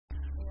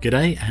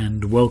G'day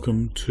and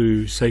welcome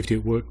to Safety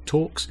at Work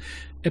Talks,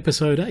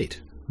 Episode 8.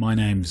 My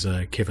name's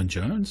Kevin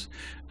Jones,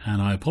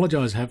 and I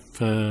apologise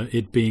for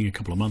it being a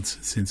couple of months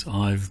since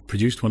I've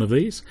produced one of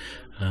these.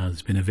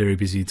 It's been a very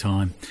busy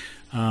time,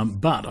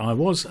 but I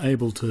was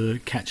able to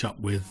catch up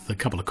with a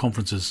couple of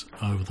conferences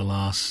over the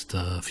last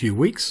few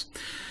weeks.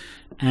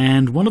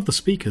 And one of the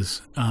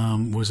speakers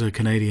was a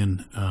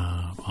Canadian,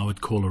 I would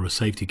call her a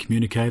safety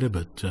communicator,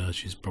 but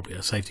she's probably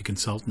a safety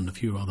consultant and a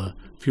few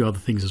other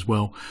things as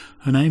well.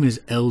 Her name is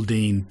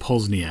Eldine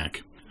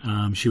Pozniak.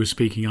 She was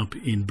speaking up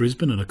in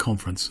Brisbane at a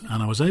conference,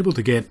 and I was able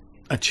to get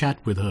a chat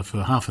with her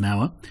for half an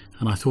hour,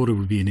 and I thought it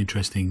would be an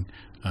interesting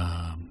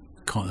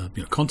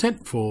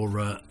content for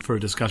a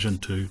discussion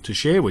to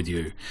share with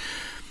you.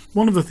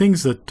 One of the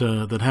things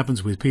that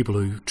happens with people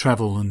who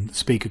travel and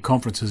speak at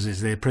conferences is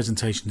their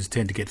presentations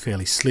tend to get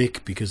fairly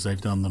slick because they've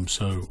done them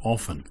so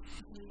often.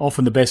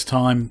 Often the best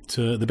time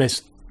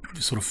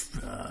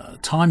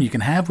you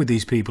can have with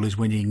these people is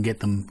when you can get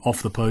them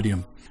off the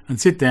podium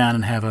and sit down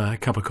and have a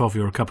cup of coffee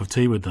or a cup of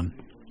tea with them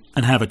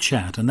and have a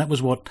chat. And that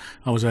was what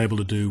I was able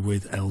to do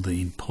with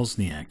Eldine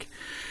Pozniak.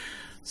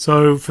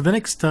 So for the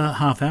next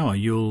half hour,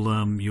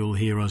 you'll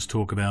hear us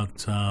talk about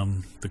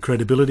the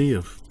credibility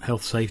of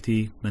health,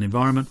 safety and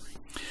environment,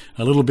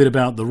 a little bit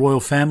about the royal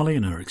family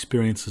and her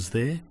experiences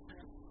there,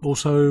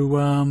 also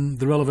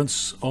the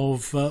relevance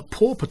of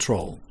Paw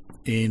Patrol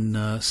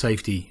in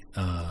safety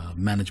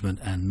management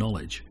and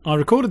knowledge. I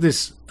recorded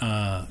this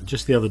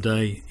just the other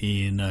day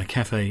in a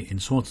cafe in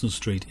Swanston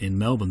Street in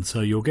Melbourne, so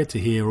you'll get to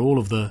hear all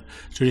of the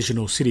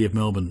traditional City of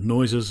Melbourne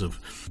noises of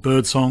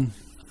birdsong,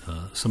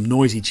 some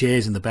noisy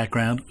chairs in the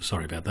background,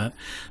 sorry about that,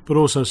 but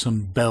also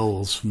some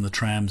bells from the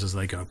trams as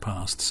they go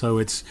past. So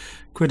it's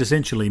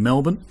quintessentially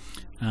Melbourne,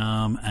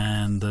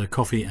 and the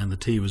coffee and the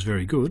tea was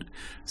very good.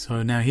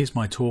 So now here's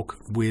my talk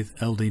with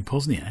Eldine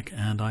Pozniak,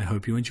 and I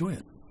hope you enjoy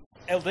it.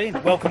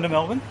 Eldine, welcome to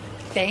Melbourne.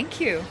 Thank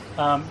you.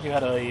 You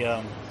had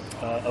a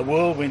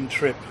whirlwind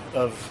trip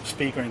of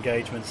speaker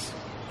engagements,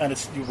 and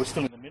you were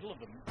still in the middle of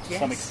them to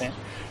some extent.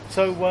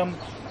 So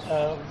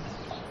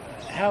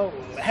How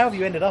have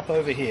you ended up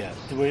over here?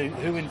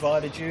 Who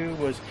invited you?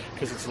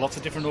 Because it's lots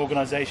of different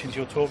organisations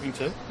you're talking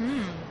to.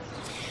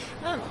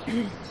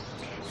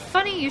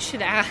 Funny you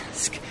should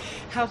ask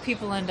how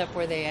people end up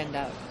where they end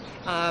up.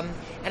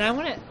 And I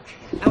want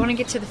to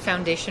get to the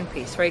foundation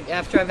piece, right?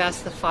 After I've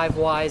asked the 5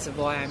 whys of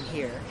why I'm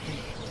here.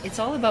 It's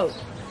all about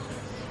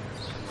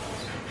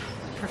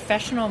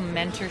professional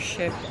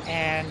mentorship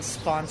and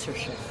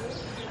sponsorship.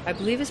 I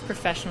believe as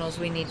professionals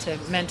we need to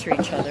mentor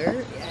each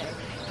other,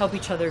 help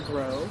each other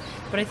grow,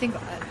 but I think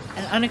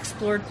an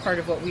unexplored part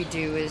of what we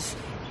do is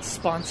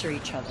sponsor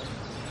each other.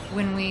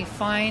 When we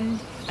find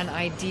an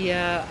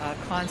idea, a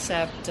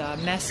concept, a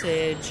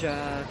message,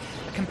 a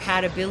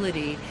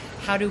compatibility,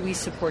 how do we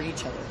support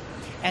each other?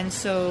 And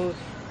so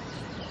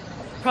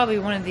probably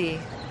one of the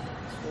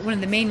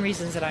main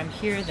reasons that I'm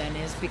here then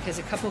is because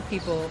a couple of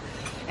people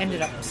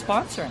ended up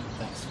sponsoring.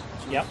 Thanks.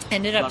 Yep.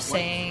 Ended up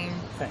saying,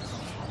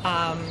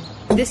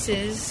 this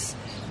is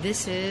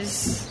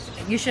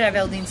you should have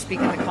Eldine speak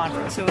at the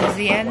conference. So it was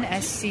the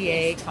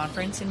NSCA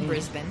conference in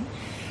Brisbane.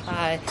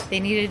 They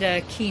needed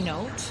a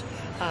keynote,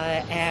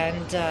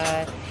 and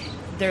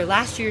their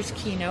last year's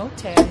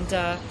keynote,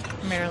 and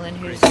Marilyn,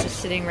 who's just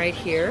sitting right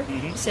here,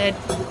 said,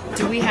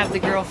 do we have the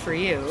girl for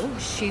you?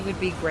 She would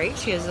be great.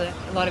 She has a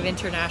lot of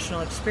international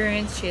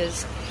experience. She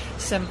has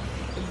some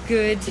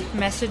good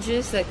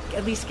messages that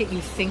at least get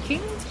you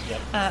thinking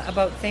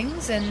about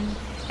things, and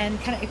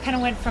it kind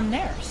of went from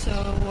there. So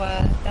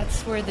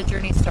that's where the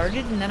journey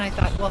started. And then I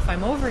thought, well, if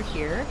I'm over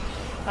here,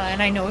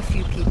 and I know a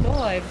few people,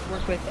 I've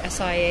worked with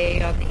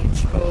SIA on the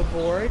INCHCO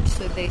board,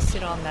 so they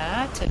sit on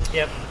that. And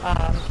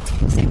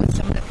same with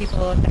some of the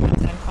people at the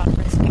Marathon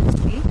Conference next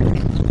week.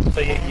 So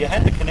you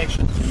had the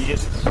connections, and you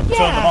just turned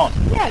them on.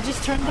 Yeah,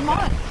 just turned them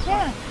on.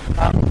 Yeah.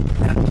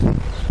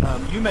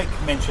 You make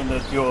mention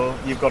that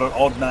you've got an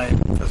odd name,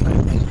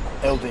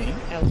 Eldine.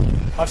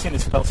 I've seen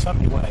it spelled so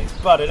many ways,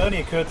 but it only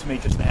occurred to me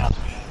just now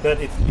that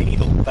it's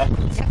needle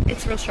backwards. Yeah,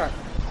 it's real sharp.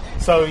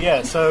 So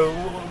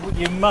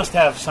you must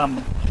have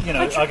some,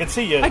 I can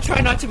see you. I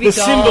try not to be the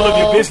dull. symbol of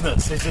your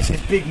business is this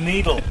big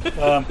needle,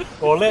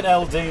 or let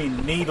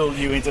Eldine needle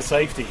you into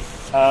safety.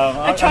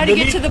 I try to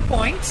get to the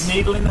point.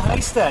 Needle in the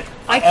haystack.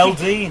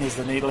 Eldine is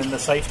the needle in the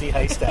safety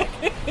haystack.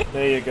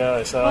 There you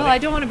go. So I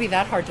don't want to be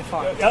that hard to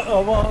find.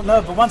 No,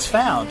 but once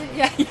found,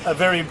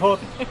 very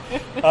important.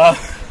 But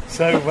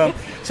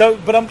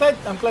I'm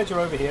glad you're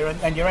over here,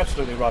 and you're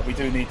absolutely right. We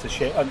do need to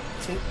share.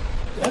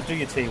 Do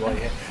your tea while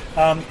you're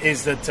here.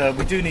 Is that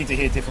we do need to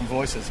hear different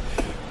voices.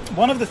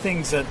 One of the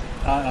things that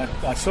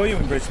I saw you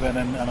in Brisbane,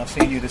 and I've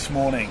seen you this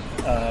morning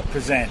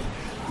present.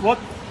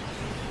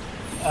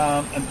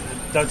 And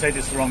don't take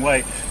this the wrong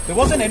way. There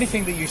wasn't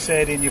anything that you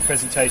said in your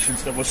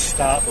presentations that was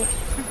startling.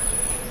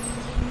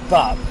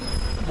 But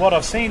what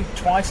I've seen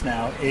twice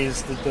now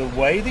is that the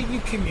way that you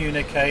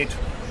communicate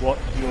what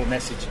your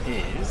message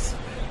is,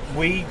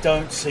 we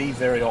don't see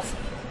very often.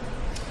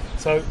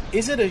 So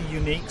is it a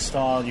unique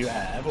style you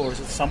have, or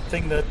is it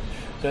something that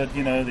that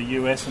the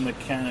US and the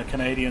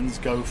Canadians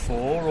go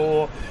for,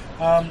 or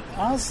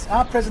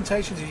our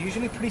presentations are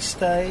usually pretty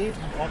staid,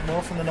 more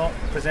often than not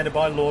presented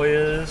by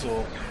lawyers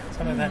or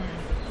something like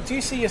that. Do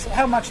you see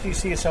how much do you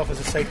see yourself as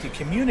a safety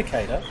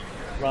communicator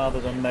rather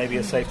than maybe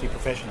a safety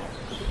professional?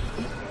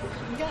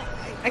 Yeah,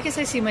 I guess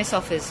I see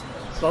myself as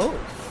both.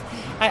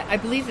 I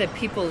believe that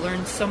people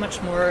learn so much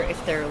more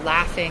if they're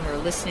laughing or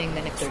listening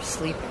than if they're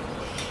sleeping.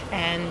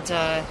 And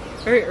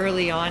very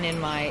early on in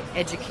my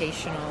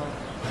educational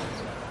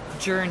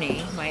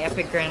journey, my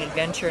epic grand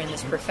adventure in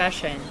this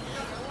profession,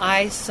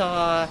 I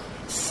saw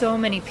so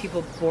many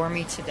people bore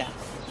me to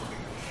death.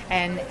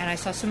 And I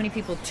saw so many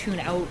people tune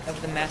out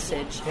of the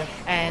message. Yeah.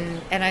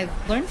 And I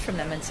learned from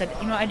them and said,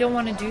 I don't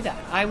want to do that.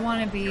 I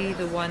want to be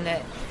the one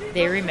that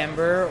they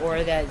remember,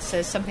 or that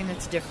says something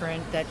that's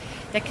different, that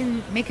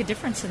can make a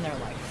difference in their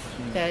life,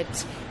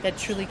 that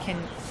truly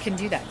can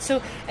do that.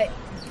 So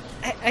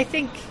I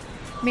think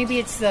maybe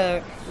it's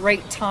the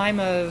right time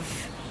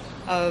of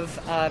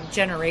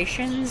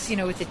generations,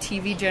 with the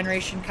TV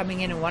generation coming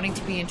in and wanting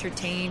to be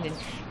entertained and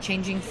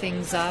changing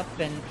things up.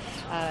 And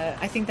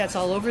I think that's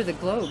all over the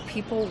globe.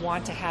 People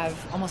want to have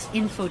almost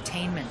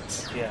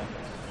infotainment. Yeah.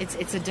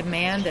 It's a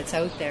demand that's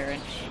out there.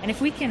 And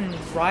if we can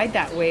ride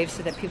that wave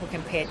so that people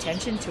can pay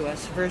attention to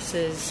us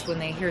versus when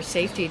they hear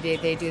safety,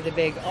 they do the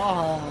big,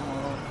 oh.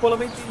 Well, I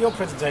mean, your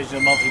presentation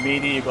of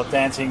multimedia, you've got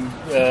dancing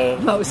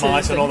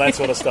mice and all that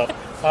sort of stuff.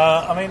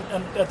 And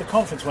at the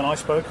conference when I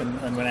spoke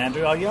and when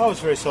Andrew, I was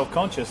very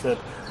self-conscious that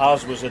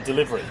ours was a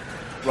delivery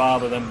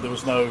rather than there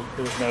was no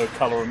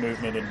colour or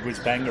movement and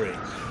whiz-bangery.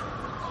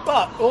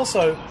 But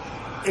also,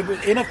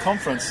 in a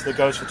conference that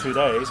goes for 2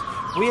 days,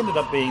 we ended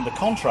up being the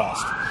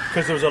contrast,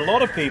 because there was a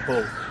lot of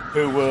people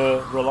who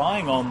were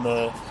relying on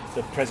the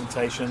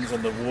presentations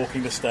and the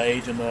walking the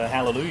stage and the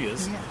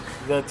hallelujahs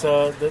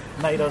that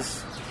made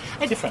us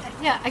different.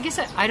 I guess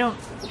I don't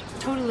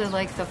totally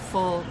like the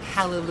full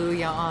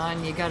hallelujah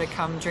on, you got to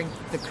come drink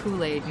the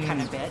Kool-Aid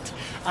kind of bit.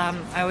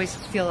 I always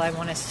feel I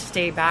want to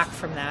stay back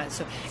from that.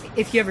 So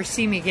if you ever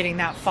see me getting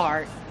that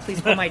far, please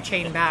pull my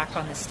chain back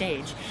on the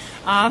stage.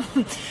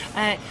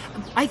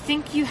 I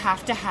think you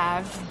have to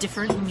have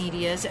different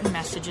medias and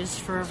messages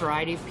for a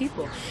variety of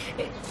people.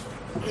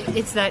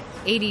 It's that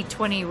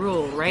 80-20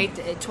 rule, right?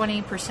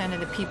 20% of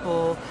the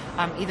people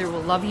either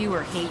will love you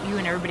or hate you,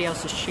 and everybody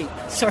else is sheep.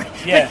 Sorry,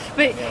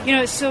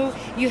 but so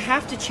you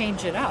have to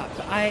change it up.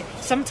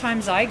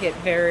 Sometimes I get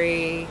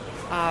very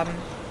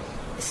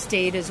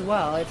staid as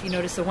well. If you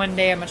notice, the one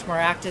day I'm much more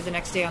active, the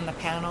next day on the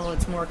panel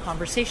it's more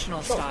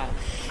conversational style,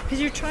 because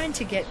you're trying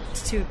to get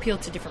to appeal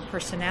to different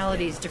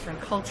personalities,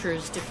 different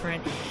cultures,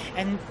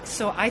 and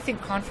so I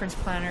think conference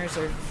planners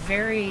are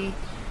very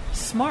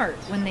smart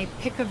when they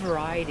pick a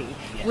variety,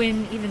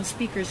 when even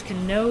speakers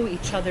can know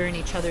each other and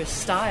each other's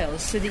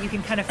styles, so that you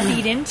can kind of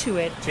feed into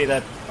it. See,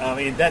 that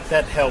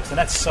helps, and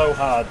that's so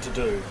hard to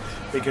do,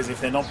 because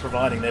if they're not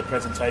providing their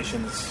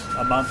presentations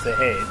a month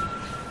ahead,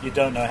 you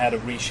don't know how to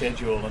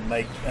reschedule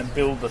and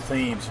build the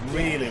themes.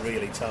 Really,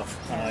 really tough.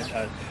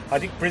 I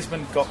think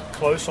Brisbane got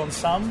close on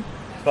some,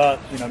 but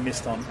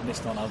missed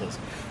on others.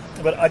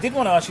 But I did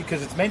want to ask you,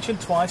 because it's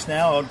mentioned twice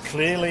now, and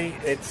clearly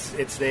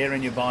it's there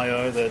in your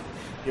bio that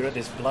you're at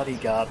this bloody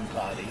garden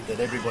party that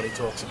everybody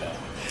talks about.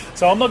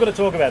 So I'm not going to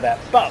talk about that.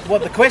 But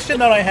the question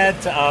that I had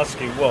to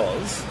ask you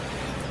was,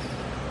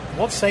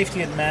 what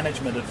safety and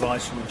management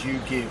advice would you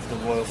give the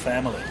royal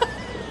family?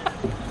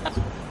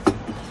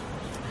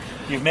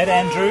 You've met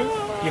Andrew.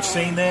 You've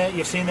seen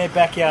their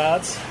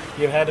backyards.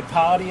 You've had a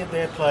party at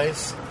their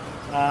place.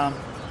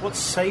 What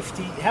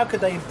safety? How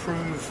could they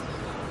improve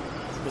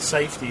the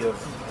safety of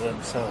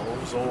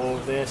themselves or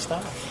their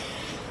staff?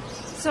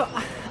 So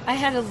I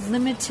had a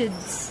limited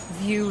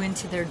view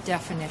into their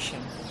definition,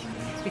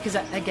 because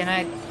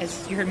again,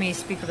 as you heard me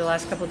speak over the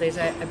last couple of days,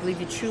 I believe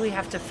you truly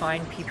have to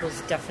find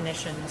people's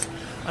definitions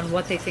on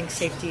what they think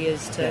safety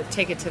is to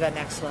take it to that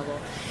next level.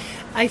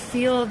 I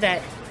feel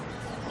that,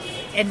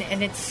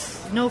 and it's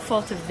no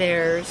fault of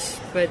theirs,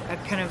 but a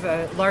kind of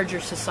a larger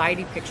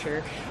society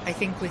picture. I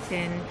think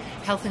within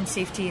health and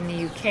safety in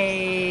the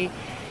UK,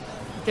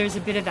 there's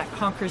a bit of that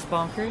conquers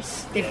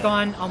bonkers. They've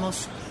gone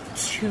almost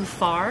too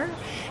far,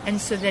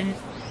 and so then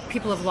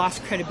people have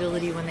lost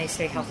credibility when they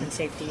say health and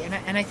safety,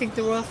 and I think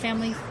the royal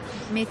family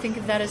may think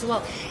of that as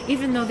well,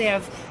 even though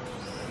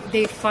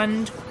they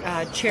fund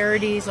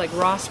charities like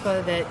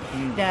ROSPA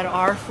that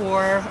are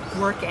for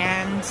work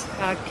and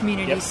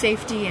community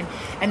safety,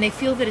 and they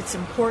feel that it's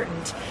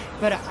important,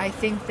 but I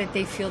think that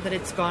they feel that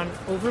it's gone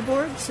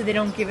overboard, so they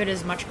don't give it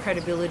as much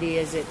credibility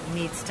as it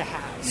needs to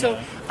have. So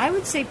I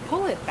would say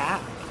pull it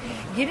back,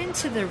 get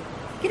into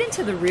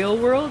the real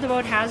world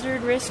about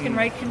hazard, risk, and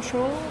right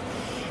control.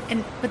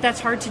 But that's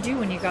hard to do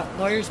when you've got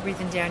lawyers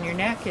breathing down your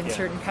neck in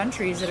certain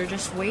countries that are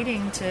just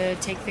waiting to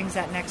take things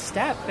that next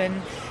step. And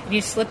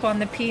you slip on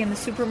the pee in the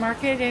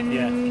supermarket,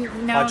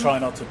 and now... I try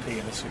not to pee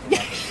in the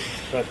supermarket.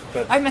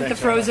 but I meant the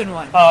frozen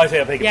one. Oh, I see.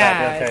 I take it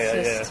back.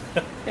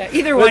 Okay,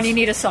 either one, you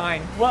need a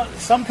sign. Well,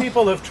 some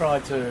people have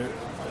tried to...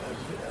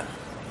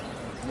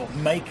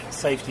 make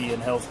safety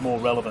and health more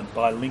relevant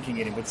by linking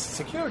it in with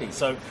security.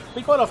 So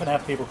we quite often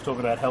have people talking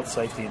about health,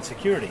 safety, and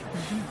security.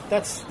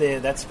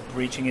 That's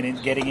reaching it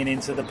in, getting it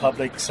into the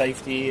public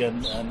safety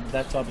and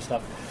that type of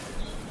stuff.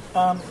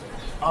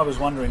 I was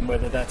wondering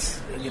whether that's,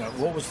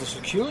 what was the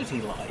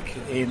security like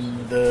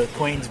in the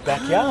Queen's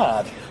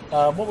backyard?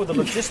 What were the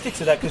logistics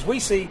of that? Because we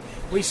see,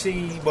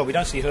 well, we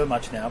don't see her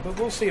much now, but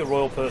we'll see a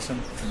royal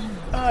person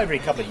every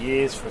couple of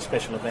years for a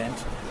special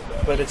event,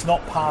 but it's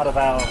not part of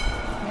our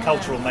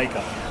cultural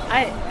makeup.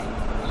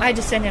 I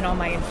just sent in all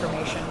my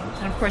information.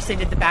 And of course they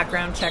did the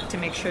background check to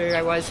make sure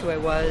I was who I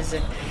was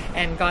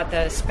and got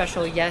the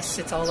special yes,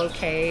 it's all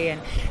okay.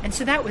 And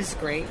so that was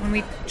great. When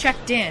we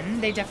checked in,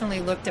 they definitely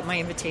looked at my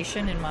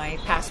invitation and my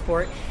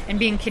passport. And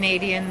being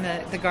Canadian,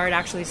 the guard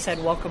actually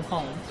said, welcome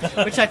home,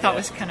 which I thought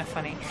was kind of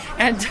funny.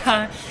 And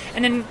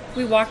then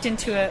we walked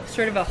into a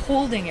sort of a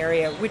holding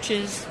area, which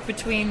is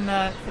between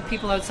the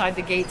people outside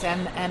the gates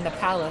and the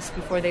palace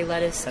before they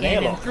let us in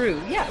and through.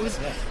 Yeah, it was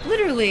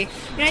literally,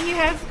 and you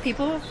have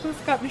people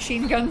who've got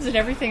machine guns and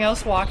everything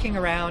else walking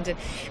around.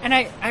 And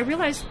I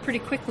realized pretty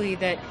quickly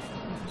that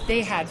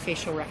they had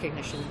facial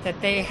recognition, that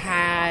they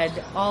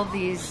had all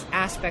these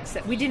aspects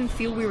that we didn't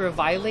feel we were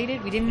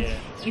violated. We didn't,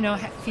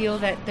 feel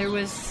that there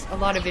was a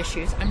lot of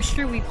issues. I'm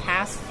sure we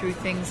passed through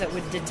things that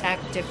would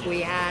detect if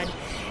we had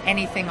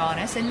anything on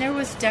us. And there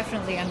was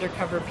definitely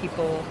undercover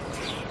people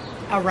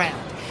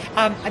around.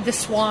 The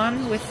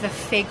swan with the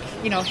fake,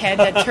 head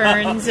that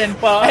turns, and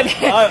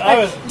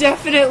I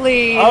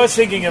was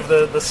thinking of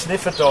the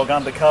sniffer dog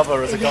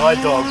undercover as a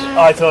guide dog.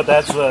 I thought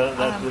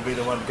that would be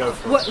the one to go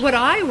for. What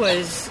I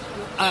was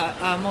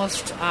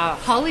most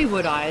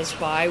Hollywoodized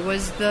by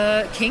was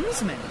the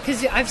Kingsman,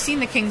 because I've seen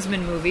the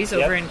Kingsman movies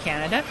over in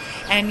Canada,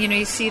 and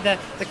you see the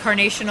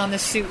carnation on the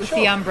suit with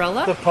the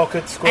umbrella, the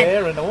pocket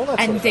square, and all that.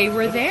 And they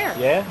were there.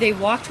 Yeah, they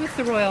walked with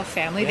the royal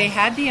family. Yeah. They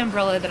had the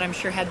umbrella that I'm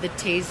sure had the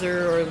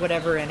taser or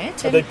whatever in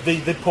it. And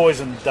the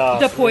poison dart.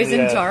 The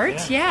poison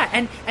dart. Yeah,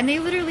 and they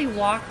literally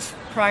walked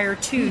prior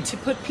to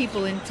put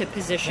people into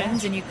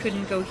positions, and you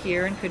couldn't go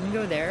here and couldn't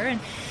go there,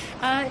 and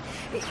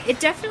it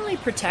definitely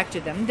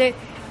protected them.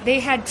 They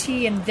had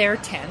tea in their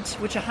tent,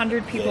 which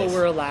 100 people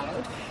were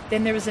allowed.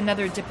 Then there was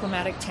another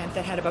diplomatic tent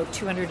that had about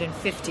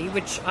 250,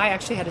 which I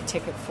actually had a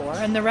ticket for,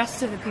 and the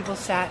rest of the people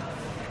sat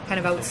kind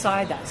of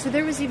outside that. So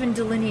there was even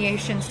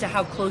delineations to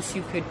how close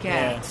you could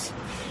get.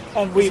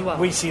 Yeah. And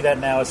we see that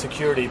now as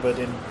security, but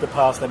in the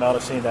past they might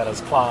have seen that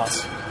as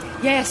class.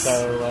 Yes.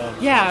 So,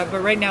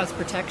 but right now it's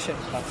protection,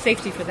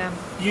 safety for them.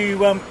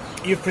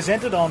 You've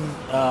presented on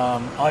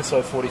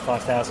ISO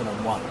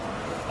 45001,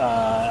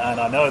 and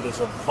I know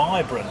there's a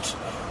vibrant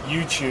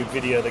YouTube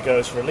video that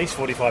goes for at least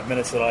 45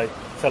 minutes that I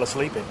fell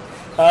asleep in.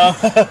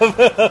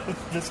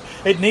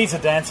 It needs a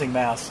dancing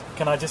mouse.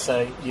 Can I just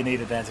say, you need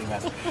a dancing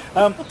mouse?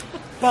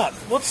 But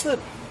what's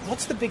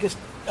the biggest?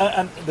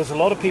 And there's a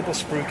lot of people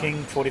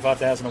spruiking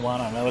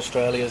 45001. I know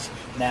Australia's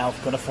now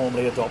going to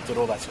formally adopt it,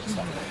 all that sort of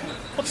stuff.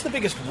 What's the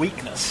biggest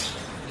weakness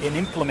in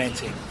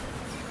implementing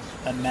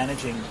and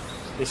managing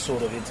this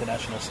sort of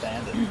international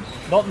standard?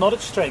 Not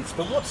its strengths,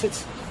 but what's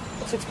its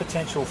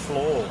potential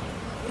flaw?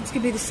 It's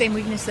going to be the same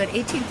weakness that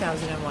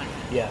 18,001.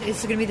 Yeah.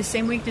 It's going to be the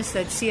same weakness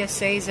that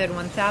CSA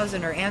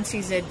Z1000 or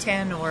ANSI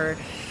Z10 or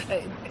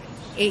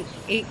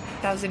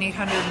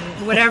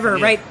 8,800 whatever,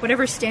 right?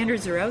 Whatever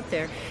standards are out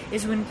there,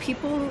 is when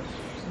people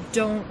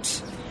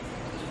don't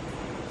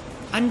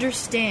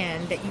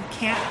understand that you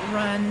can't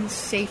run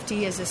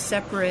safety as a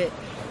separate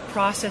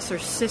process or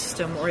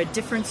system or a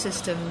different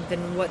system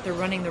than what they're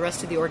running the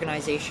rest of the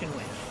organization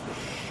with.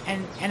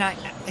 And I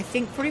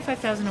think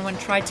 45001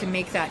 tried to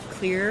make that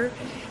clear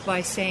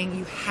by saying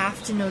you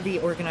have to know the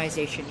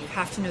organization, you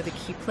have to know the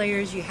key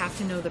players, you have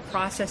to know the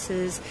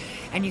processes,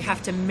 and you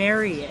have to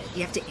marry it,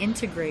 you have to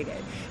integrate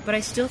it. But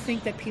I still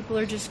think that people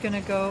are just going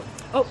to go,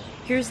 oh,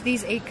 here's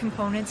these 8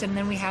 components, and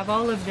then we have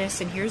all of this,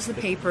 and here's the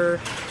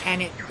paper,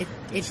 and it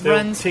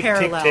runs tick,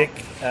 parallel. Tick,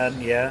 tick,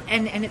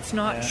 and it's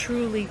not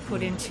truly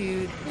put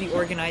into the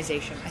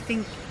organization.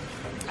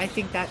 I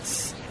think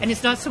that's, and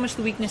it's not so much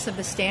the weakness of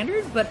the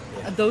standard, but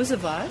those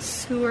of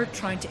us who are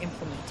trying to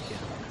implement it.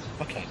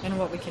 Okay. And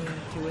what we can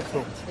do with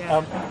cool. it.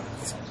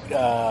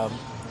 Yeah.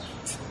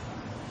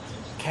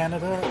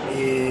 Canada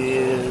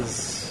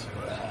is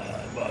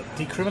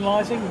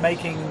decriminalising,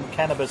 making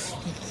cannabis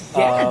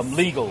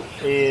legal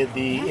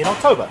in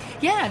October.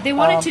 Yeah, they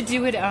wanted to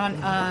do it on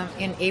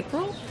in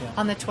April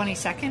on the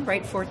 22nd,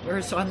 right?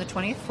 So on the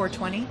 20th,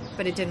 420,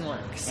 but it didn't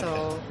work.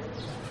 So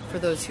for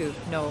those who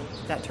know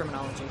that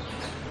terminology.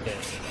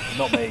 Yes,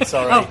 not me.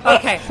 Sorry. Oh,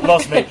 okay.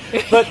 Lost me.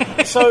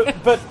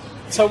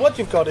 So what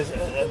you've got is,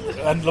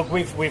 and look,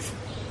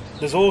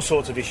 there's all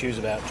sorts of issues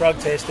about drug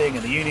testing,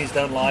 and the unions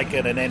don't like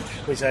it, and then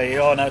we say,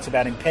 oh no, it's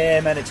about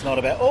impairment, it's not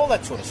about all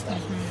that sort of stuff.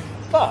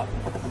 Mm-hmm. But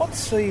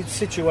what's the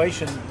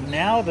situation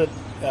now that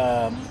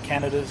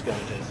Canada's going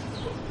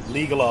to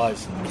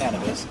legalise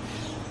cannabis?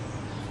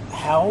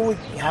 How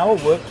are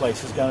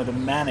workplaces going to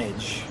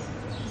manage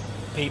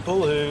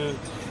people who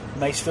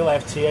may still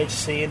have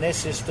THC in their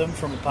system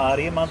from a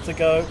party a month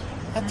ago,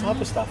 that type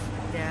of stuff?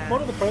 Yeah.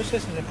 What are the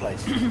processes in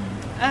place?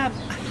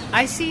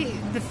 I see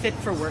the Fit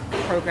for Work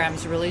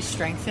programs really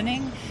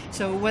strengthening.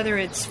 So whether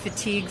it's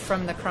fatigue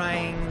from the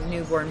crying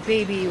newborn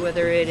baby,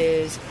 whether it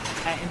is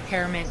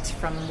impairment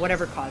from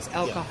whatever cause,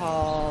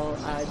 alcohol,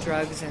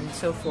 drugs, and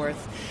so forth,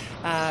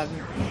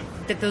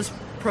 that those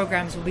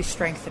programs will be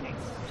strengthening.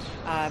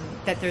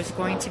 That there's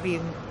going to be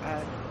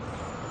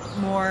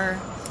more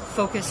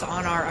focus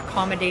on our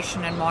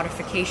accommodation and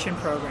modification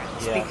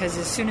programs, because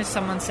as soon as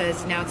someone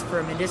says now it's for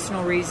a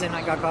medicinal reason,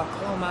 I got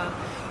glaucoma,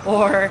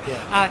 or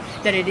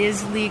that it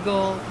is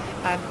legal.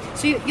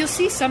 So you'll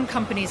see some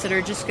companies that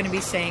are just going to be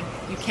saying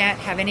you can't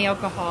have any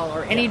alcohol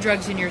or any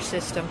drugs in your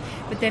system.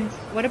 But then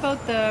what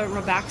about the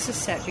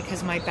Robaxacet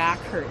because my back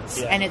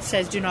hurts? And it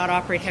says do not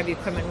operate heavy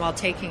equipment while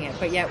taking it,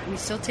 but yet we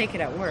still take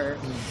it at work.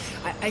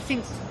 I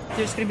think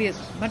there's going to be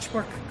much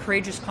more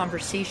courageous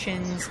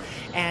conversations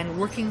and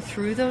working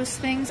through those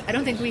things. I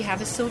don't think we have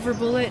a silver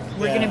bullet.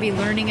 We're going to be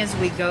learning as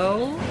we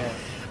go.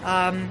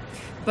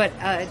 But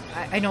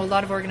I know a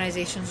lot of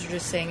organizations are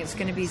just saying it's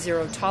going to be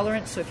zero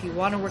tolerance. So if you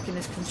want to work in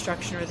this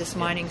construction or this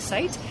mining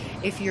site,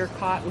 if you're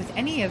caught with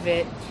any of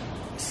it,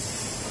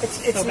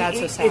 so bad,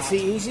 so sad. It's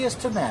the easiest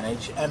to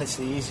manage and it's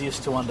the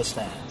easiest to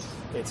understand.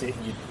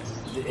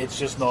 It's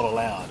just not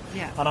allowed.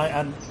 Yeah.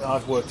 And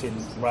I've worked in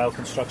rail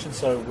construction,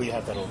 so we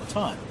have that all the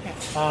time.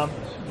 Yeah.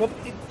 But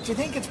do you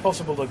think it's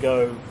possible to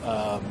go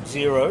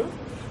zero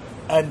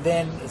and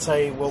then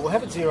say, well, we'll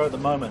have it zero at the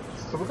moment,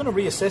 but we're going to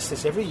reassess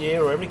this every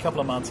year or every couple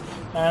of months,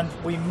 and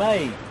we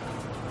may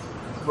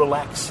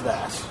relax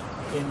that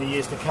in the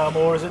years to come,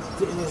 or is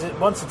it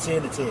once it's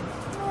in, it's in?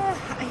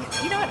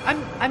 You know what?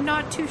 I'm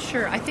not too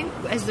sure. I think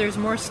as there's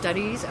more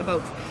studies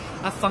about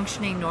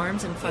functioning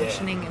norms and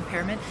functioning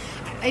impairment,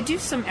 I do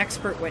some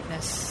expert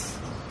witness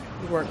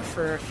work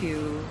for a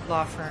few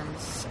law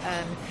firms,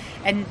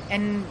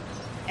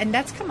 and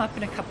that's come up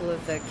in a couple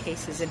of the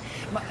cases. And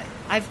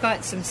I've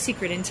got some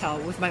secret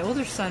intel with my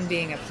older son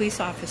being a police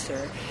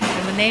officer,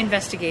 and when they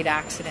investigate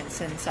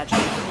accidents and such,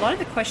 a lot of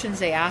the questions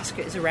they ask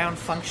is around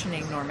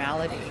functioning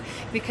normality.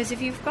 Because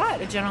if you've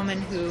got a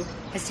gentleman who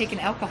has taken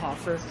alcohol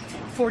for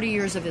 40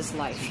 years of his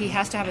life, he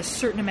has to have a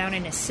certain amount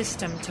in his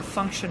system to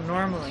function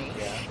normally.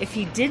 If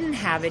he didn't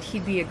have it,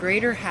 he'd be a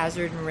greater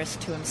hazard and risk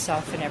to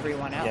himself and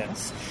everyone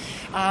else.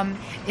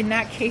 In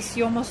that case,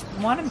 you almost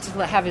want him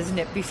to have his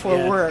nip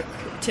before work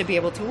to be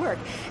able to work.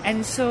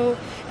 And so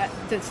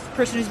the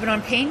person who's been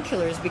on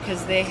painkillers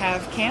because they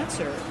have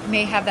cancer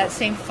may have that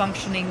same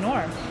functioning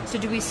norm. So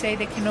do we say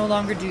they can no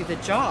longer do the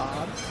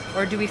job,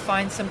 or do we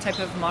find some type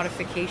of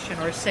modification,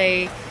 or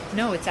say,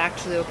 no, it's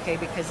actually okay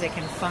because they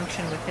can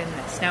function within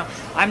this? Now,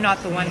 I'm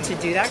not the one to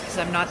do that because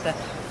I'm not the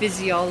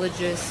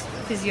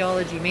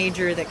physiology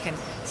major that can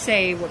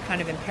say what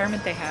kind of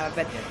impairment they have,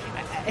 but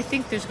I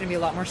think there's going to be a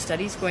lot more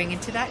studies going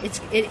into that.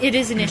 It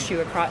is an issue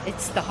across.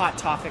 It's the hot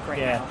topic right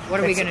now. What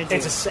are we going to do?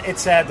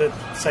 It's sad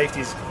that safety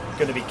is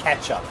going to be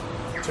catch up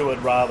to it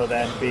rather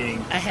than being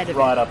ahead of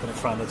right it. up in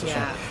front. That's a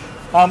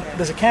shame.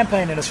 There's a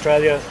campaign in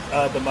Australia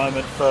at the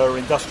moment for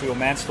industrial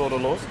manslaughter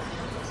laws.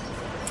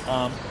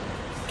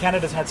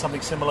 Canada's had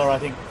something similar, I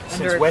think,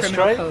 under since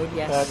Westray. Code,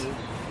 yes.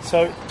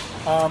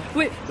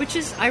 Which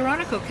is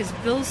ironical because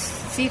Bill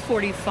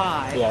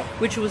C-45,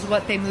 which was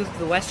what they moved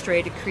the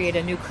Westray to create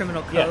a new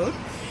criminal code,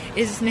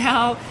 is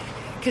now,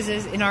 because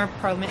in our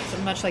parliament,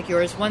 much like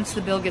yours, once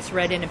the bill gets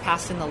read in and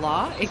passed in the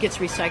law, it gets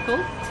recycled.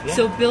 Yeah.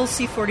 So Bill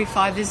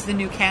C-45 is the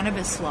new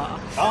cannabis law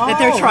that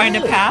they're trying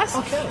to pass.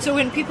 Okay. So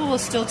when people will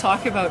still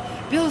talk about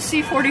Bill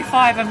C-45,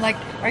 I'm like,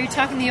 are you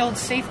talking the old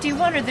safety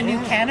one or the new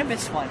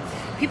cannabis one?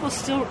 People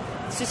still...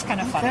 It's just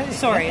kind of funny.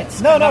 Sorry,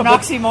 it's an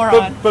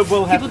oxymoron. But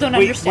people don't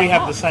understand. We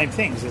have the same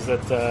things, is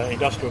that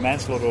industrial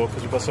manslaughter law,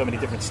 because we've got so many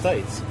different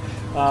states,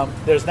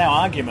 there's now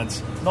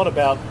arguments not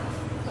about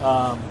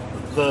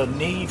the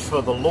need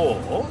for the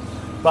law,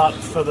 but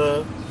for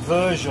the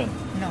version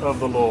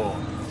of the law.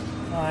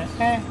 Right.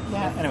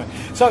 Anyway,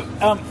 so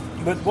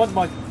but what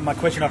my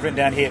question I've written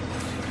down here,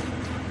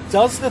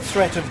 does the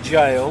threat of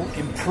jail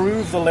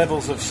improve the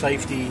levels of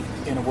safety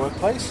in a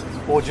workplace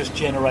or just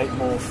generate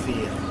more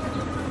fear?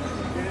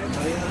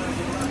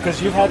 Because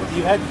you've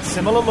had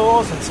similar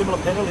laws and similar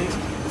penalties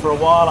for a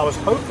while. I was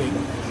hoping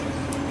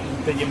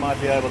that you might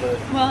be able to...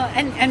 Well,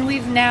 and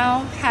we've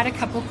now had a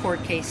couple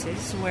court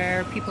cases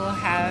where people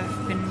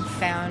have been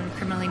found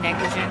criminally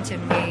negligent,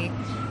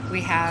 and we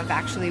have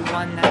actually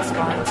one that's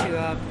gone to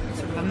a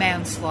sort of a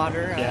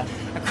manslaughter,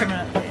 a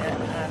criminal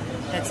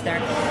that's there.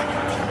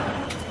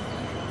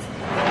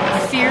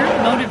 Fear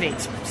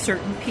motivates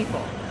certain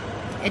people.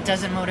 It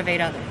doesn't motivate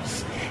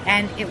others.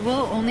 And it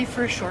will only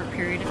for a short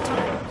period of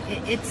time.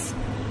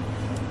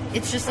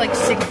 It's just like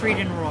Siegfried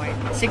and Roy.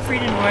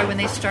 Siegfried and Roy, when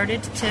they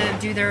started to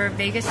do their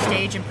Vegas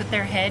stage and put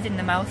their head in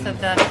the mouth of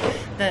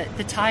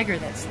the tiger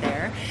that's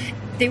there,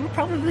 they were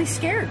probably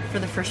scared for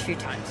the first few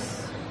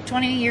times.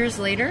 20 years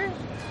later,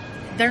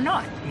 they're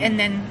not. And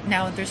then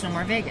now there's no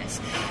more Vegas.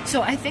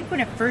 So I think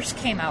when it first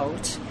came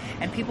out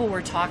and people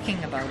were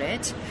talking about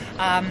it,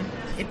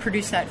 it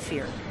produced that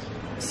fear.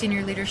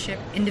 Senior leadership,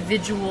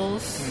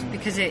 individuals,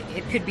 because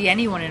it could be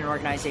anyone in an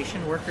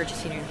organization, worker to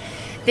senior.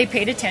 they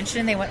paid attention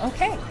and they went,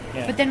 okay.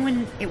 Yeah. But then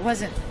when it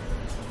wasn't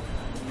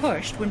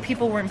pushed, when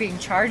people weren't being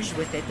charged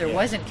with it, there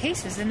wasn't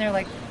cases, and they're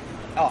like,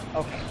 oh,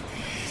 okay.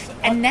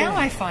 And now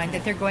I find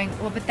that they're going,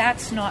 well, but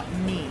that's not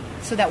me.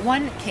 So that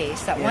one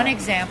case, that one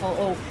example,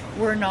 oh,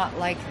 we're not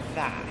like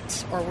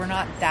that, or we're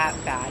not that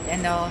bad,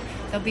 and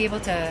they'll be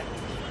able to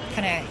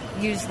kind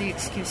of use the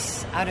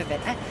excuse out of it.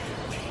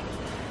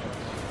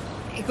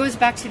 It goes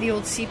back to the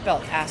old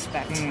seatbelt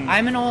aspect.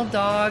 I'm an old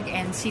dog,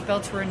 and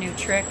seatbelts were a new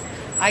trick.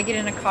 I get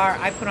in a car,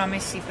 I put on my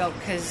seatbelt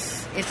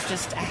because it's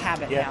just a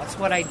habit now. It's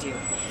what I do.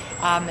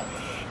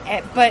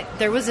 But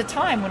there was a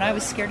time when I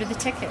was scared of the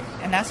ticket,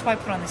 and that's why I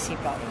put on the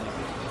seatbelt.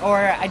 Or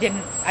I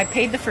didn't. I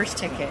paid the first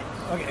ticket.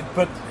 Okay,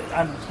 but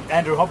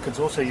Andrew Hopkins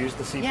also used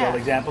the seatbelt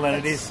example,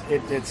 and it's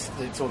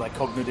all that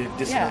cognitive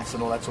dissonance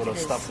and all that sort of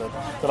stuff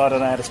that I don't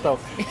know how to spell.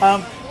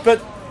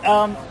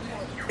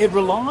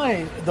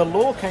 The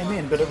law came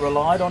in, but it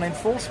relied on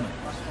enforcement.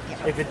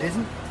 Yeah. If it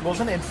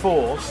wasn't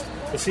enforced,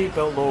 the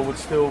seatbelt law would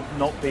still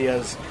not be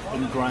as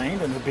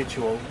ingrained and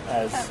habitual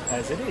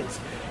as it is.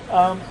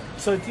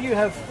 So do you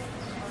have,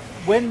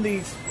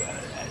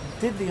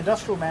 did the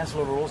industrial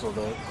manslaughter laws or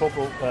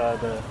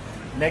the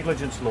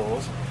negligence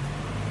laws,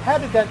 how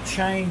did that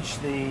change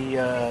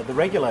the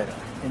regulator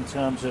in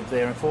terms of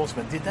their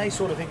enforcement? Did they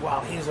sort of think,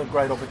 wow, here's a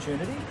great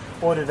opportunity?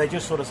 Or did they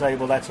just sort of say,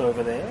 well, that's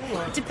over there?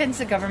 Or? It depends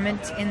the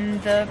government in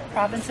the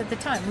province at the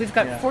time. We've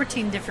got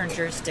 14 different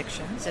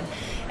jurisdictions,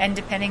 and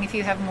depending if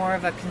you have more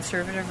of a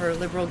conservative or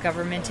liberal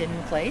government in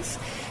place,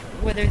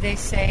 whether they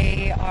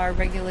say our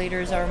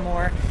regulators are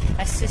more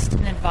assist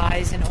and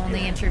advise and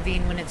only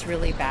intervene when it's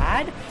really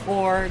bad,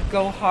 or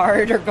go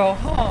hard or go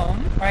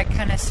home, right,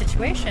 kind of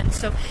situation.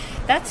 So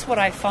that's what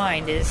I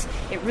find is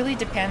it really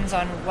depends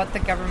on what the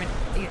government,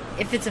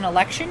 if it's an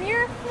election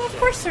year, well, of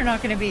course they're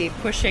not going to be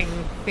pushing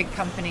big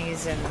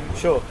companies and...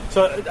 Sure.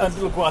 So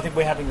look, well, I think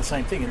we're having the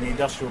same thing, and the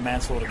industrial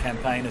manslaughter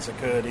campaign has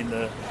occurred in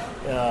the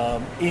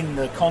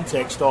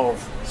context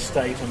of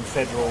state and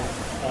federal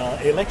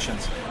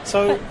elections.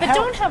 So but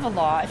don't have a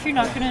law if you're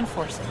not going to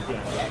enforce it.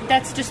 Yeah.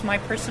 That's just my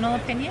personal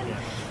opinion.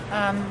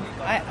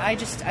 I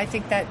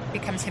think that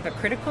becomes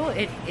hypocritical.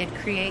 It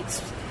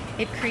creates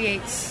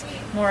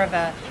more of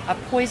a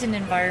poisoned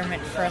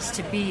environment for us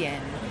to be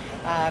in.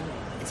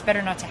 It's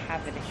better not to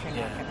have it if you're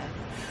not going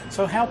to.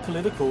 So how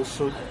political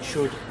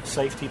should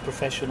safety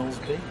professionals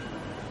be?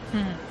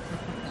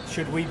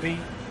 Should we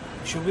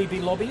be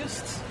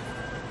lobbyists?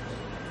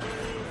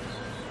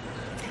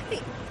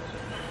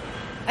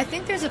 I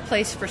think there's a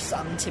place for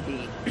some to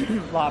be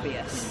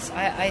lobbyists.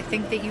 I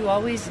think that you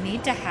always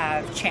need to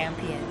have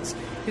champions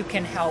who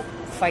can help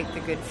fight the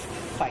good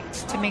fight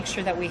to make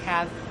sure that we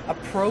have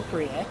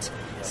appropriate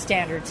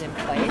standards in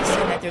place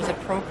and that there's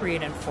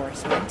appropriate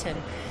enforcement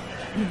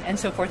and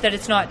so forth, that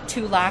it's not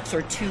too lax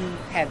or too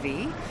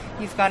heavy.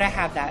 You've got to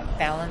have that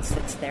balance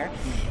that's there.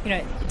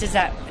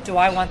 Do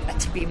I want that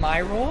to be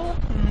my role?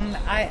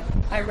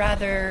 I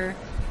rather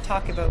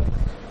talk about,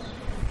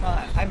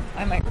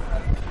 I might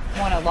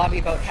want to lobby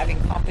about having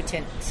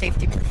competent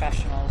safety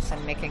professionals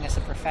and making us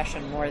a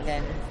profession more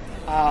than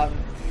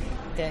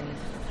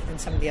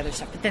some of the other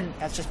stuff. But then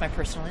that's just my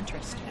personal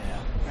interest. Yeah.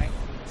 Right?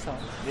 So,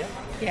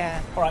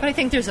 yeah. All right. But I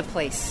think there's a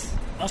place,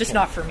 just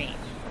not for me.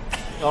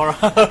 All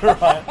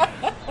right.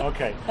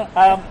 Okay.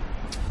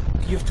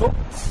 You've talked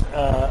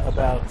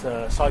about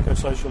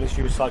psychosocial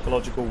issues,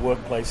 psychological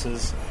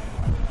workplaces,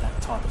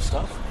 that type of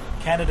stuff.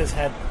 Canada's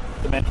had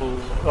the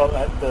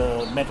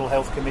Mental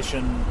Health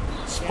Commission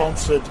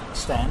sponsored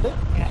standard.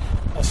 Yeah.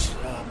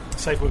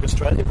 Safe Work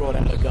Australia brought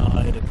out a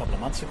guide a couple of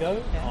months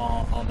ago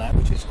on that,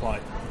 which is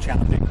quite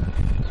challenging.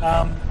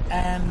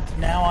 And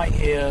now I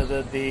hear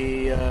that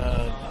the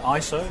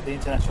ISO, the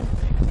International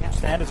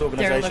Standards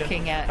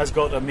Organisation, has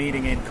got a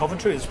meeting in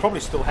Coventry. It's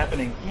probably still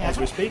happening as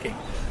we're speaking,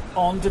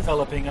 on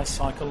developing a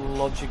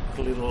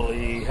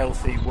psychologically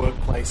healthy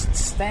workplace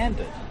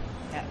standard.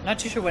 Yeah, not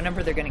too sure what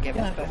number they're going to give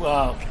us. But.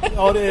 Well,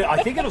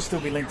 I think it'll still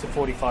be linked to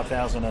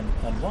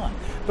 45,001.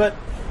 But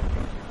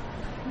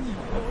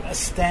a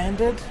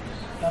standard,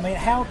 I mean,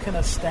 how can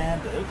a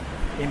standard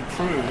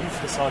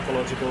improve the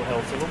psychological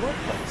health of a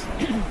workplace?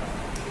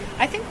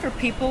 I think for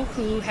people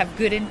who have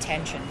good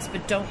intentions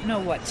but don't know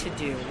what to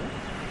do,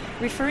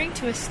 referring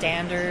to a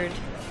standard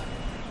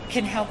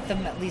can help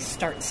them at least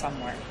start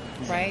somewhere,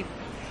 right?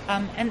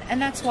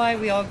 And that's why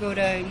we all go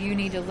to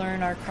uni to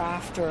learn our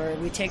craft, or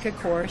we take a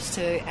course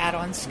to add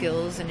on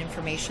skills and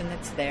information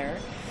that's there.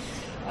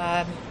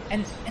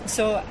 And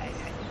so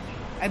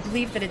I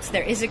believe that it's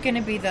there. Is it going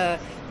to be the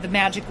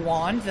magic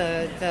wand,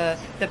 the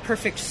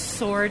perfect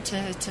sword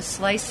to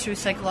slice through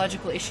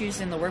psychological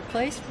issues in the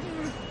workplace?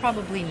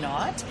 Probably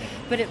not,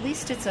 but at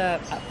least it's a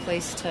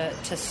place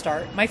to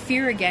start. My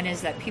fear again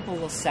is that people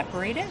will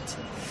separate it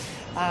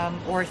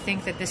or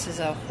think that this is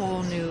a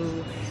whole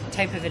new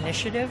type of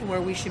initiative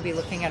where we should be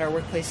looking at our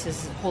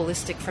workplaces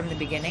holistic from the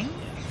beginning.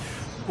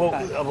 Well,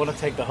 I want to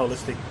take the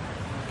holistic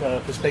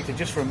perspective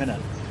just for a minute.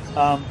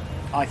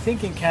 I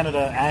think in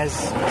Canada, as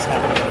has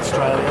happened in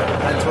Australia,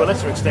 and to a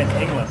lesser extent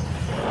England,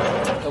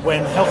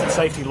 when health and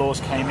safety laws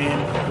came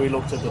in, we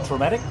looked at the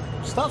traumatic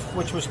stuff,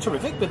 which was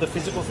terrific with the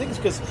physical things,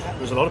 because there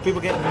was a lot of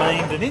people getting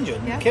maimed and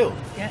injured and killed.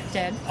 Yeah,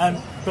 dead.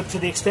 But to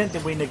the extent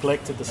that we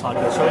neglected the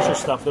psychosocial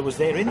stuff that was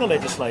there in the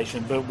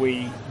legislation, but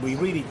we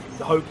really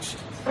hoped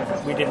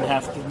we didn't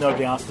have to,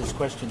 nobody asked us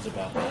questions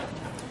about that.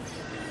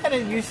 And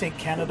then you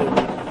think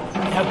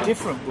how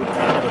different would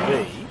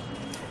Canada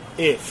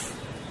be if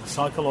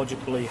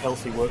psychologically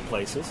healthy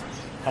workplaces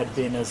had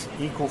been as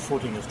equal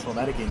footing as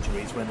traumatic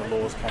injuries when the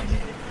laws came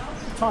in?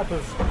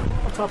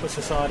 What type of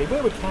society,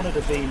 where would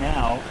Canada be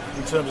now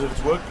in terms of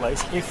its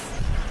workplace if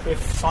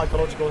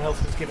psychological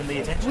health was given the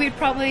attention? We'd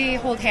probably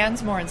hold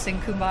hands more and sing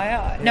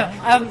Kumbaya. Yeah. No.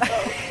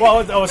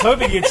 Well, I was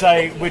hoping you'd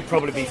say we'd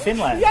probably be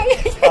Finland.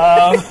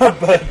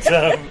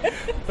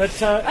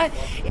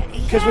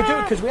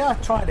 Because we are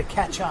trying to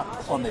catch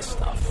up on this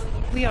stuff.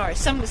 We are.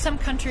 Some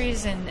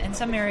countries and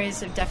some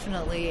areas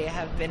definitely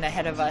have been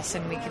ahead of us,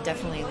 and we could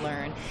definitely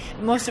learn.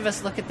 Most of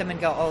us look at them and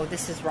go, "Oh,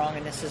 this is wrong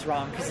and this is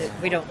wrong," because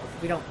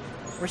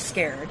we're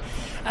scared.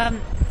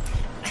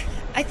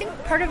 I think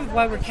part of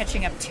why we're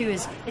catching up too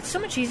is it's so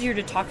much easier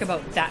to talk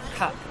about that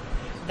cup,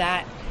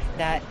 that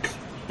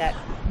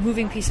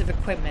moving piece of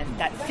equipment,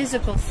 that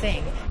physical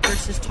thing,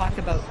 versus talk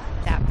about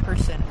that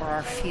person or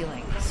our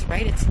feelings,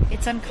 right?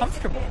 It's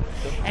uncomfortable,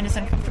 and it's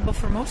uncomfortable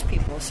for most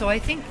people. So I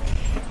think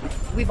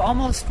we've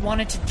almost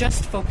wanted to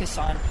just focus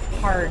on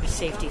hard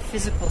safety,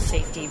 physical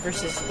safety,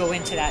 versus go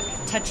into that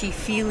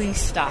touchy-feely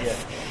stuff.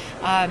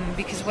 Yeah.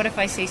 Because what if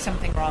I say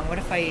something wrong? What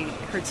if I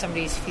hurt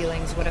somebody's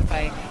feelings? What if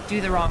I do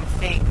the wrong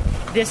thing?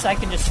 This I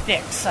can just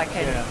fix. I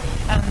can.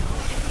 Yeah.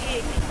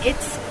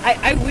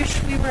 I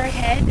wish we were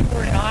ahead.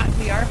 We're not.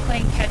 We are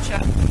playing catch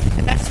up,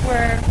 and that's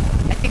where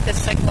I think the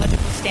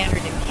psychological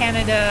standard in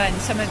Canada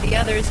and some of the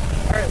others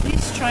are at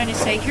least trying to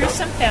say, here's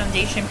some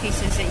foundation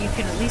pieces that you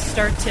can at least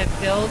start to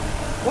build,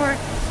 or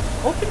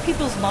open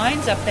people's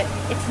minds up that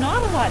it's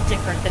not a lot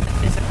different than the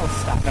physical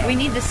stuff. No. We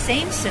need the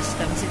same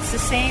systems. It's the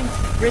same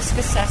risk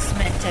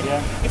assessment, and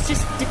it's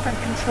just different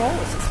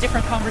controls. It's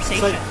different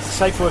conversations.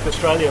 Safe Work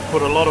Australia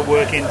put a lot of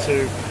work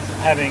into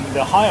having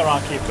the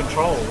hierarchy of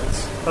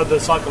controls of the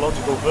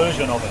psychological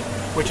version of it,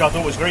 which I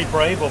thought was very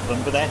brave of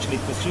them, but they actually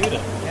pursued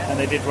it, and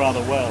they did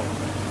rather well.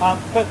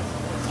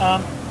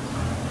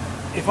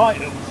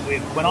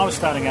 When I was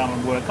starting out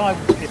on work,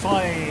 if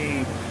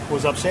I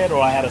was upset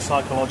or I had a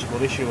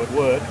psychological issue at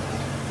work,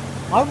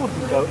 I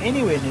wouldn't go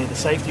anywhere near the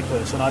safety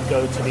person. I'd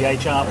go to the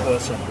HR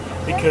person,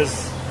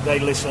 because they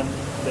listen.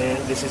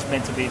 This is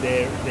meant to be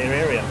their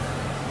area.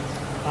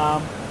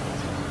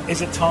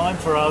 Is it time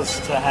for us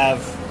to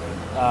have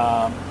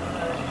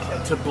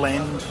to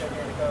blend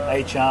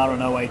HR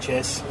and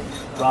OHS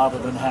rather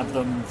than have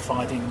them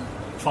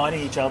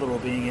fighting each other or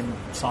being in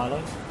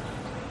silos?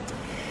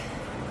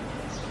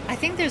 I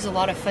think there's a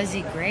lot of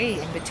fuzzy gray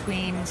in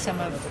between some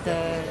of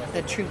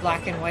the true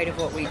black and white of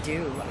what we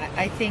do.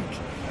 I think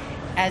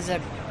as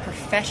a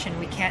profession,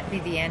 we can't be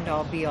the end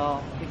all be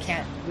all. We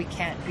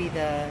can't be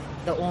the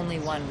only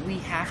one. We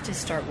have to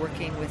start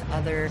working with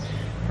other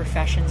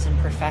professions and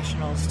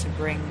professionals to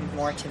bring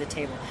more to the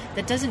table.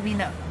 That doesn't mean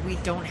that we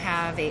don't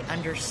have a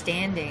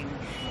understanding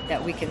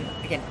that we can,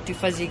 again, do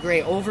fuzzy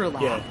gray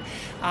overlap.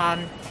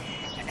 Yeah.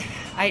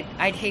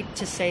 I'd hate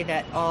to say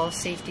that all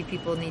safety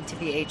people need to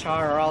be HR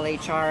or all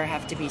HR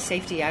have to be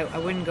safety. I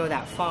wouldn't go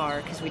that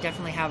far, because we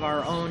definitely have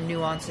our own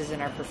nuances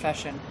in our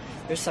profession.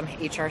 There's some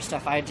HR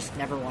stuff I just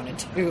never wanted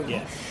to do.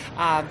 Yeah.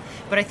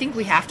 But I think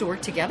we have to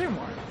work together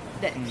more.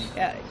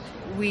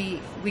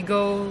 We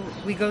go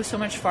so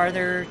much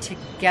farther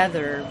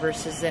together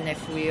versus than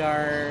if we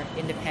are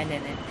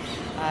independent.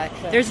 And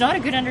there's not a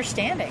good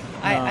understanding.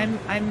 No.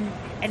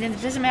 And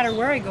it doesn't matter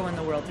where I go in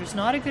the world, there's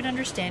not a good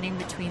understanding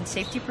between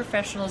safety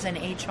professionals and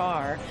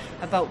HR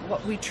about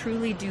what we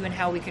truly do and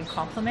how we can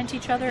complement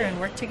each other and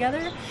work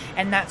together,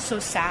 and that's so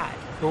sad.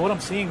 Well, what I'm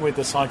seeing with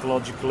the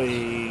psychological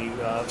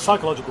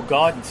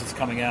guidance that's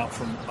coming out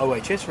from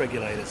OHS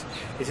regulators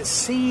is it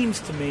seems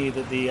to me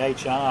that the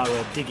HR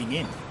are digging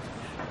in,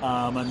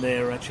 and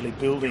they're actually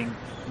building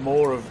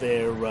more of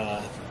their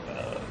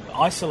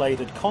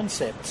isolated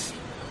concepts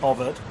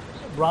of it,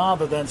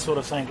 rather than sort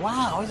of saying,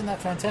 wow, isn't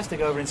that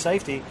fantastic over in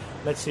safety?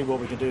 Let's see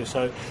what we can do.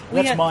 So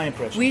that's my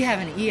impression. We have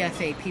an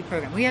EFAP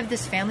program. We have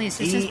this family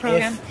assistance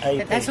program.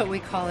 That's what we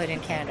call it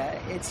in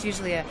Canada. It's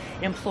usually an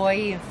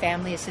employee and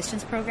family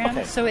assistance program.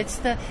 Okay. So it's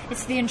the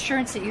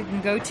insurance that you can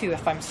go to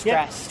if I'm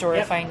stressed or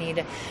if I need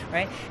it,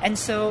 right? And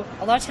so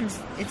a lot of times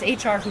it's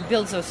HR who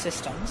builds those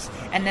systems,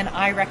 and then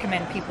I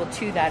recommend people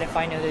to that if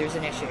I know there's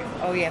an issue.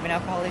 Oh, you have an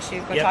alcohol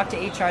issue? Go talk to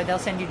HR. They'll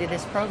send you to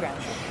this program.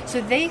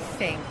 So they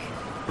think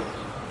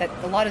that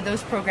a lot of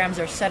those programs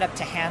are set up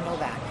to handle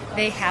that.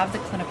 They have the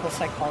clinical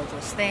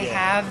psychologists. They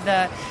have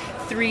the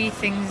three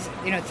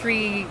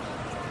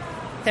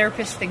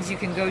therapist things you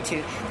can go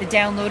to, the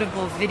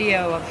downloadable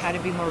video of how to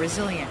be more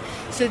resilient.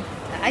 So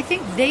I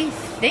think they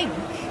think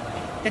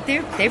that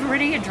they've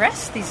already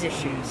addressed these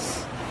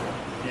issues.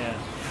 Yeah.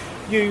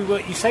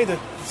 You say that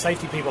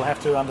safety people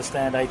have to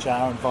understand HR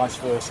and vice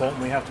versa,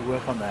 and we have to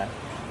work on that.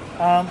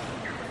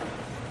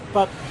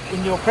 But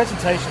in your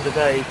presentation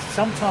today,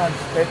 sometimes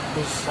it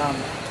was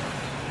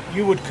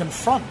you would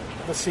confront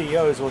the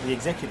CEOs or the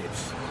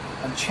executives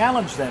and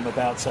challenge them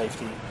about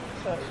safety,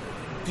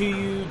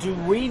 do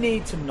we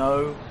need to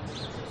know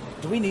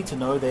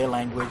their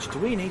language? Do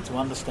we need to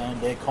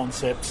understand their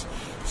concepts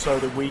so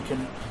that we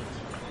can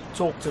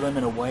talk to them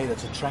in a way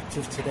that's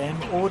attractive to them,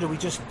 or do we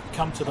just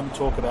come to them and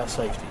talk about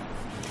safety?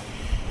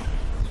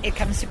 It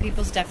comes to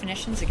people's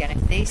definitions again.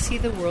 If they see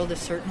the world a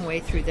certain way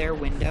through their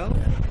window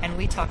and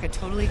we talk a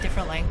totally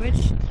different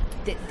language,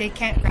 they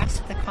can't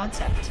grasp the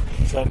concept.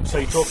 So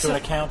you talk to an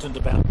accountant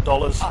about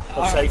dollars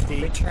of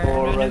safety? Return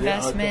on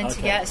investment,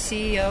 okay. Yeah,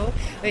 CEO.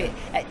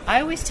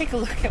 I always take a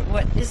look at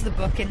what is the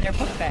book in their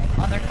book bag,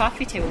 on their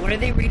coffee table. What are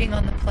they reading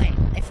on the plane?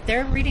 If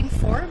they're reading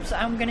Forbes,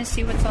 I'm going to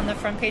see what's on the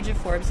front page of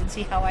Forbes and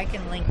see how I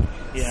can link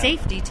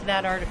safety to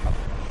that article.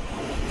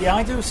 Yeah,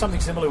 I do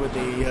something similar with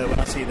when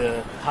I see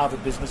the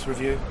Harvard Business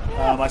Review.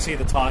 I see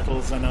the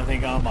titles and I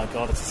think, oh my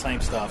God, it's the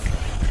same stuff.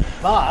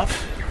 But,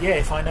 yeah,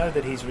 if I know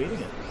that he's reading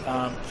it.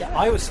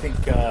 I always think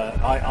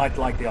I'd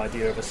like the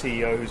idea of a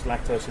CEO who's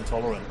lactose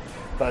intolerant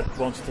but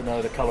wants to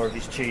know the colour of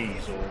his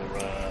cheese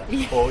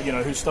or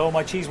who stole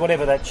my cheese,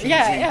 whatever that cheesy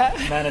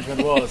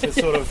management was. It's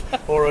sort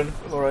of, or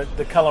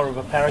the colour of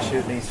a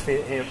parachute and he's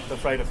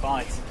afraid of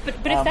heights. But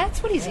if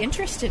that's what he's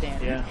interested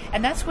in,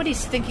 and that's what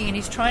he's thinking, and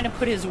he's trying to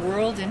put his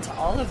world into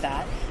all of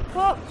that,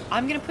 well,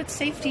 I'm going to put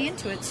safety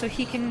into it so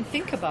he can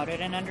think about it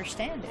and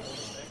understand it.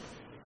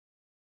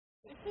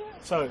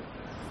 So,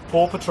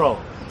 Paw Patrol.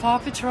 Paw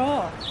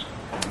Patrol.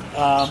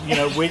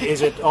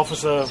 Is it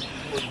Officer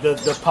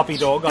the puppy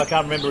dog? I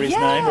can't remember his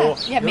name. Or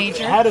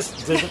Major.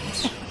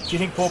 Do you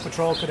think Paw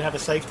Patrol could have a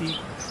safety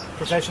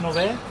professional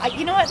there?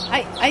 You know what?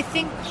 I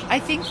think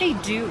they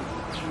do.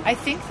 I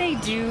think they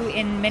do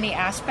in many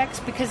aspects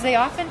because they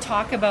often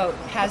talk about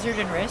hazard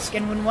and risk,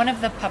 and when one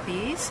of the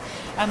puppies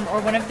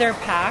or one of their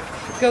pack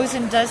goes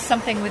and does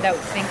something without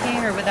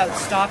thinking or without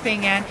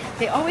stopping, and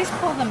they always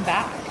pull them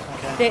back.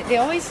 They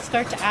always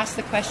start to ask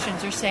the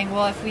questions or saying,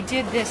 well, if we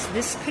did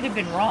this could have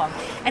been wrong.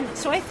 And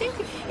so I think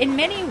in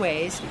many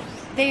ways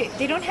they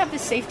don't have the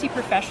safety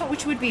professional,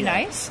 which would be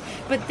nice,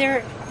 but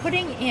they're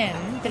putting in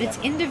that it's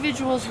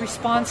individuals'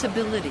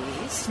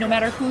 responsibilities, no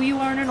matter who you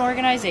are in an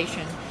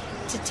organization,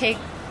 to take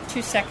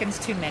 2 seconds,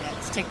 2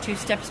 minutes, take 2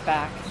 steps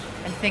back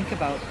and think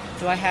about,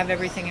 do I have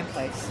everything in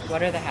place?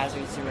 What are the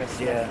hazards, the risks,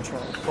 the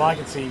control? Well, I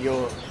can see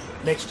your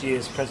next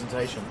year's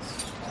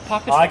presentations.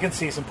 I can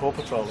see some Paw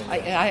Patrol in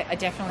there. I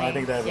definitely. I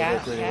think they would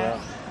work really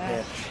well.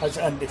 Yeah.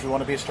 And if you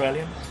want to be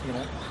Australian,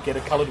 get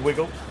a coloured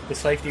wiggle, the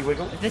safety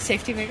wiggle. The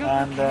safety wiggle.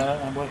 And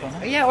work on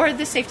that. Yeah, or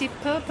the safety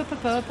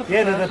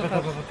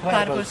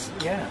platypus.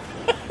 Yeah,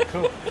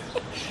 cool.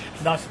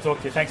 Nice to talk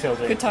to you. Thanks,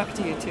 LD. Good talking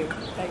to you too.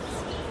 Thanks.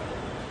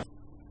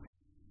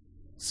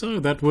 So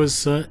that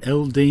was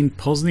Eldine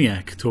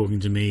Pozniak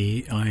talking to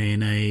me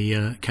in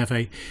a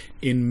cafe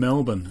in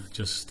Melbourne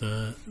just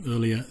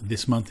earlier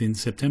this month in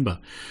September.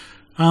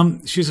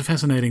 She's a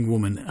fascinating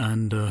woman,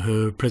 and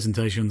her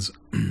presentations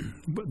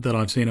that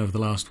I've seen over the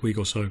last week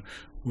or so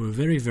were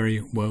very,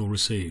 very well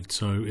received.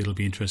 So it'll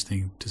be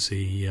interesting to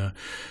see her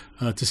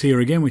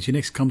again when she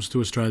next comes to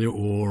Australia,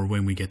 or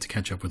when we get to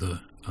catch up with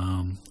her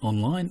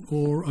online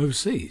or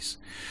overseas.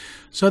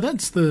 So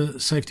that's the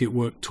Safety at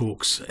Work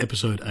Talks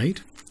episode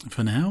 8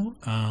 for now.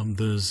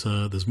 There's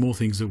more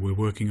things that we're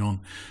working on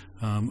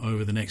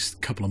over the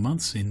next couple of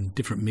months in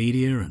different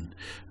media and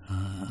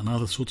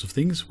other sorts of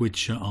things,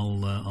 which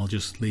I'll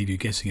just leave you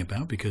guessing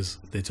about because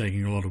they're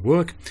taking a lot of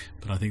work,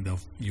 but I think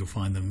you'll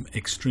find them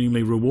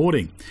extremely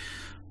rewarding.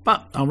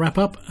 But I'll wrap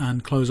up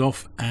and close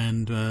off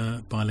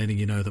by letting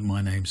you know that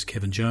my name's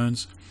Kevin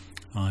Jones.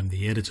 I'm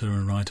the editor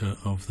and writer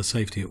of the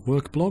Safety at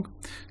Work blog,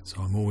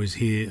 so I'm always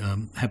here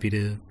happy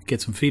to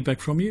get some feedback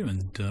from you,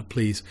 and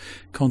please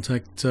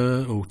contact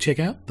or check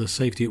out the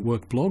Safety at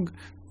Work blog,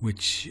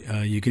 which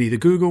you can either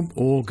Google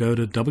or go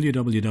to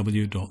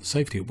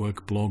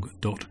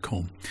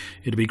www.safetyatworkblog.com.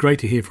 It'd be great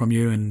to hear from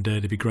you, and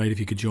it'd be great if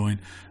you could join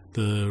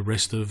the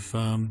rest of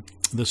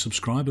the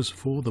subscribers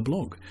for the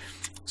blog.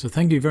 So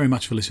thank you very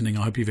much for listening.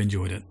 I hope you've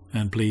enjoyed it,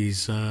 and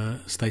please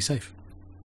stay safe.